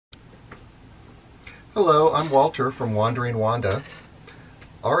Hello, I'm Walter from WandA.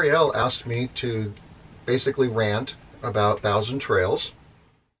 Ariel asked me to basically rant about Thousand Trails.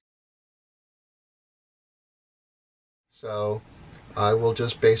 So I will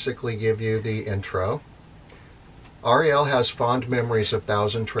just basically give you the intro. Ariel has fond memories of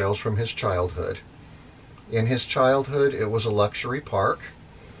Thousand Trails from his childhood. In his childhood, it was a luxury park,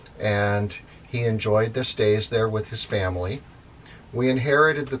 and he enjoyed the stays there with his family. We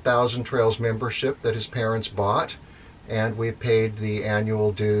inherited the Thousand Trails membership that his parents bought, and we paid the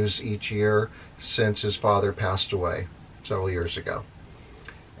annual dues each year since his father passed away several years ago.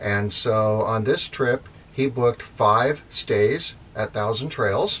 And so on this trip, he booked 5 stays at Thousand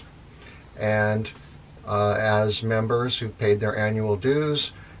Trails, and as members who paid their annual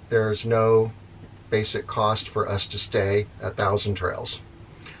dues, there's no basic cost for us to stay at Thousand Trails.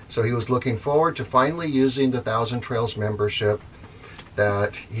 So he was looking forward to finally using the Thousand Trails membership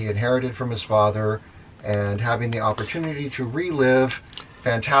that he inherited from his father and having the opportunity to relive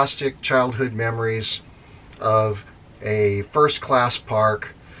fantastic childhood memories of a first-class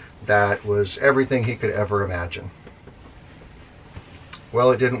park that was everything he could ever imagine. Well,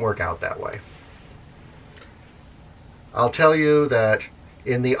 it didn't work out that way. I'll tell you that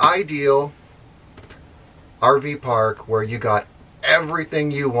in the ideal RV park where you got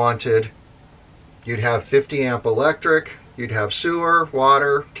everything you wanted, you'd have 50 amp electric, you'd have sewer,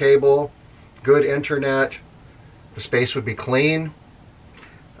 water, cable, good internet, the space would be clean,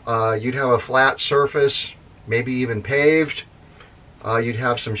 you'd have a flat surface, maybe even paved, you'd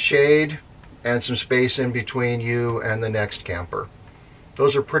have some shade and some space in between you and the next camper.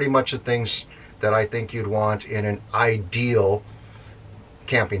 Those are pretty much the things that I think you'd want in an ideal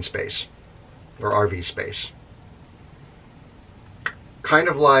camping space or RV space. Kind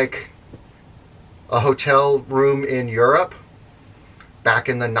of like a hotel room in Europe back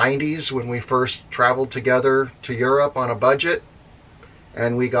in the 90s when we first traveled together to Europe on a budget,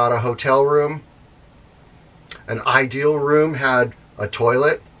 and we got a hotel room. An ideal room had a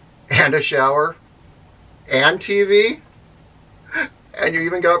toilet and a shower and TV, and you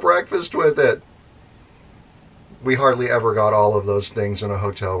even got breakfast with it. We hardly ever got all of those things in a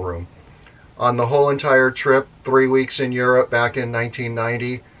hotel room. On the whole entire trip, 3 weeks in Europe back in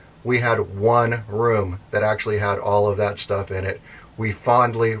 1990, we had one room that actually had all of that stuff in it. We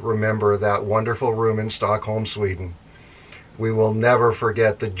fondly remember that wonderful room in Stockholm, Sweden. We will never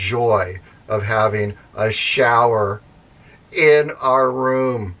forget the joy of having a shower in our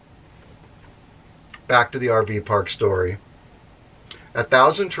room. Back to the RV park story. At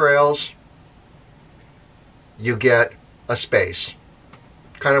Thousand Trails, you get a space.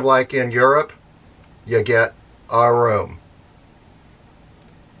 Kind of like in Europe, you get a room.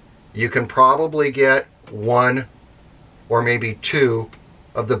 You can probably get 1 or maybe 2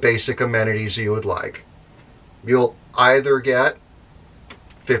 of the basic amenities you would like. You'll either get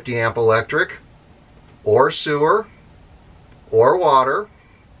 50 amp electric or sewer or water,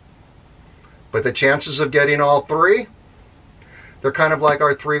 but the chances of getting all 3, they're kind of like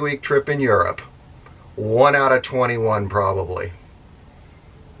our 3-week trip in Europe. 1 out of 21 probably.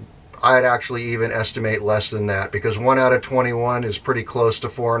 I'd actually even estimate less than that, because 1 out of 21 is pretty close to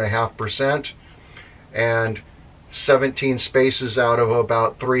 4.5%, and 17 spaces out of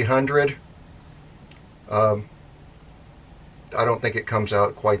about 300, I don't think it comes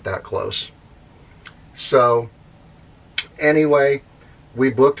out quite that close. So anyway, we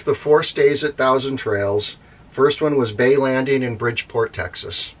booked the 4 stays at Thousand Trails. First one was Bay Landing in Bridgeport,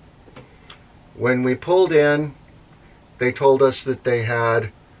 Texas. When we pulled in, they told us that they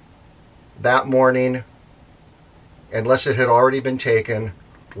had that morning, unless it had already been taken,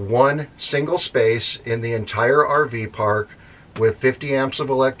 1 single space in the entire RV park with 50 amps of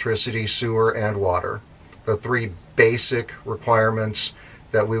electricity, sewer, and water. The 3 basic requirements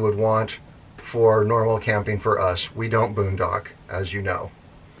that we would want for normal camping for us. We don't boondock, as you know.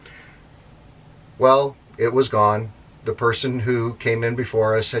 Well, it was gone. The person who came in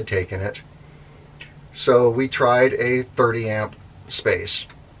before us had taken it. So we tried a 30 amp space,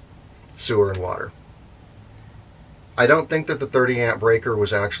 sewer and water. I don't think that the 30 amp breaker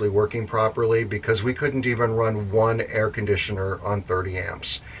was actually working properly, because we couldn't even run 1 air conditioner on 30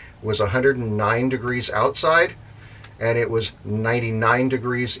 amps. It was 109 degrees outside, and it was 99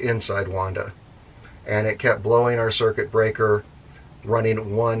 degrees inside WandA. And it kept blowing our circuit breaker,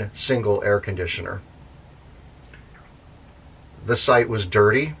 running 1 single air conditioner. The site was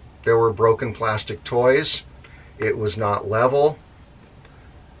dirty. There were broken plastic toys. It was not level.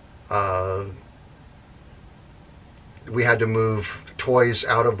 We had to move toys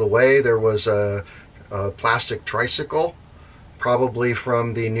out of the way. There was a plastic tricycle probably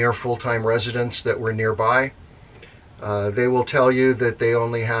from the near full-time residents that were nearby. They will tell you that they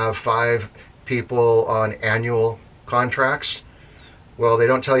only have 5 people on annual contracts. Well, they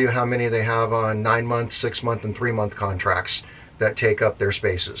don't tell you how many they have on 9-month, 6-month, and 3-month contracts that take up their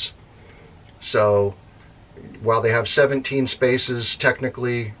spaces. So while they have 17 spaces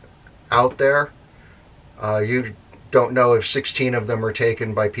technically out there, you don't know if 16 of them are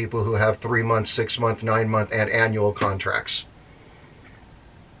taken by people who have 3-month, 6-month, 9-month, and annual contracts.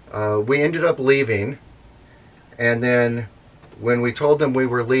 We ended up leaving, and then when we told them we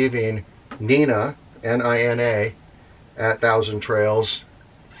were leaving, Nina, N-I-N-A, at Thousand Trails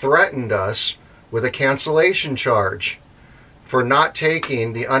threatened us with a cancellation charge for not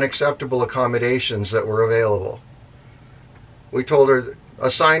taking the unacceptable accommodations that were available. We told her,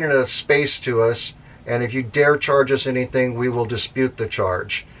 assign a space to us, and if you dare charge us anything, we will dispute the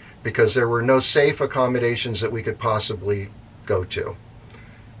charge, because there were no safe accommodations that we could possibly go to.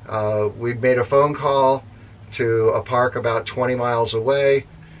 We made a phone call to a park about 20 miles away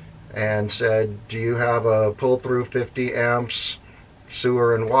and said, do you have a pull-through 50 amps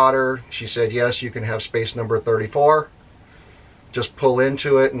sewer and water? She said, yes, you can have space number 34. Just pull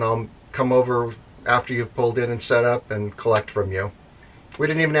into it and I'll come over after you've pulled in and set up and collect from you. We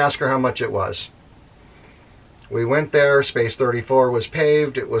didn't even ask her how much it was. We went there, space 34 was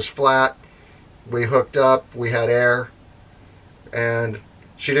paved, it was flat, we hooked up, we had air, and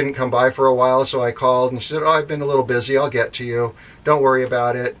she didn't come by for a while, so I called and she said, oh, I've been a little busy, I'll get to you, don't worry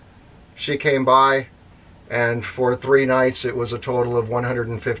about it. She came by, and for 3 nights it was a total of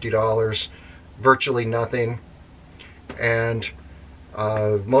 $150, virtually nothing, and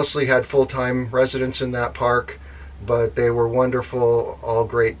mostly had full-time residents in that park, but they were wonderful, all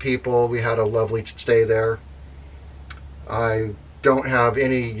great people. We had a lovely stay there. I don't have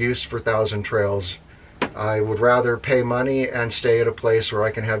any use for Thousand Trails. I would rather pay money and stay at a place where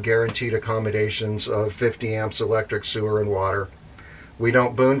I can have guaranteed accommodations of 50 amps electric, sewer, and water. We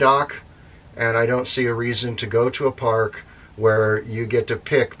don't boondock, and I don't see a reason to go to a park where you get to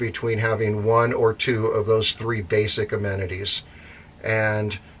pick between having 1 or 2 of those 3 basic amenities.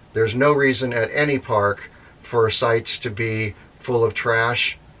 And there's no reason at any park for sites to be full of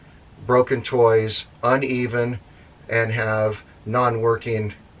trash, broken toys, uneven, and have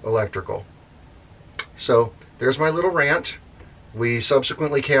non-working electrical. So there's my little rant. We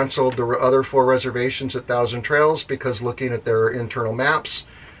subsequently canceled the other 4 reservations at Thousand Trails because looking at their internal maps,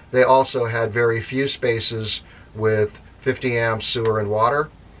 they also had very few spaces with 50 amps sewer and water,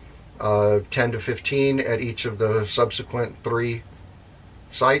 10 to 15 at each of the subsequent 3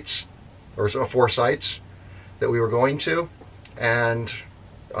 sites, or 4 sites that we were going to, and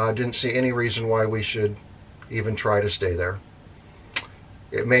didn't see any reason why we should even try to stay there.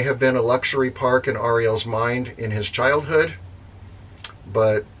 It may have been a luxury park in Ariel's mind in his childhood,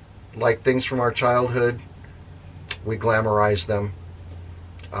 but like things from our childhood, we glamorize them.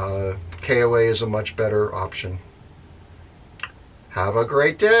 KOA is a much better option. Have a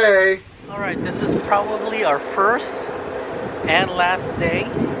great day! Alright, this is probably our first and last day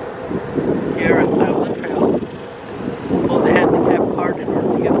here at Thousand Trails. Pull the handicap card in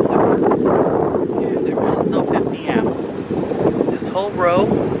order to get sewer. And there is no 50 amp. This whole row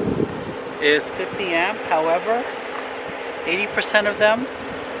is 50 amp, however, 80% of them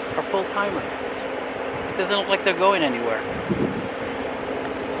are full-timers. It doesn't look like they're going anywhere.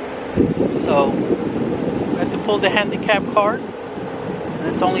 So, I have to pull the handicap card,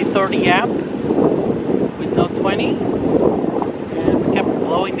 and it's only 30 amp with no 20, and we kept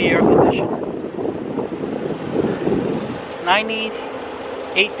blowing the air conditioner. It's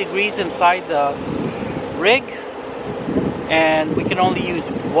 98 degrees inside the rig, and we can only use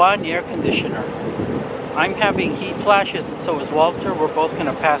 1 air conditioner. I'm having heat flashes, and so is Walter. We're both going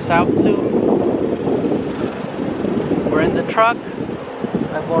to pass out soon. We're in the truck.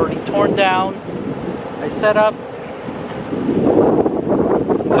 I've already torn down. I set up,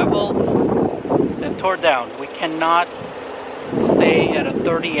 leveled, and tore down. We cannot stay at a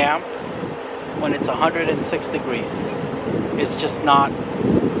 30 amp when it's 106 degrees. It's just not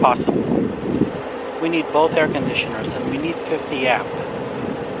possible. We need both air conditioners, and we need 50 amp.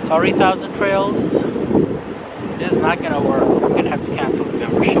 Sorry, Thousand Trails. This is not going to work. I'm going to have to cancel the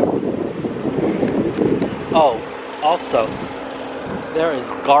membership. Oh, also, there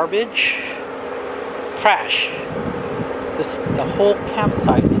is garbage, trash. The whole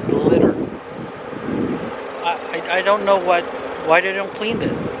campsite is littered. I don't know why they don't clean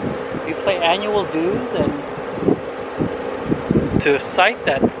this. You pay annual dues and to a site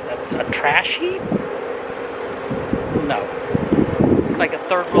that's a trash heap? No. It's like a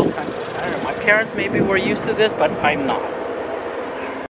third world country. I don't know, my parents maybe were used to this, but I'm not.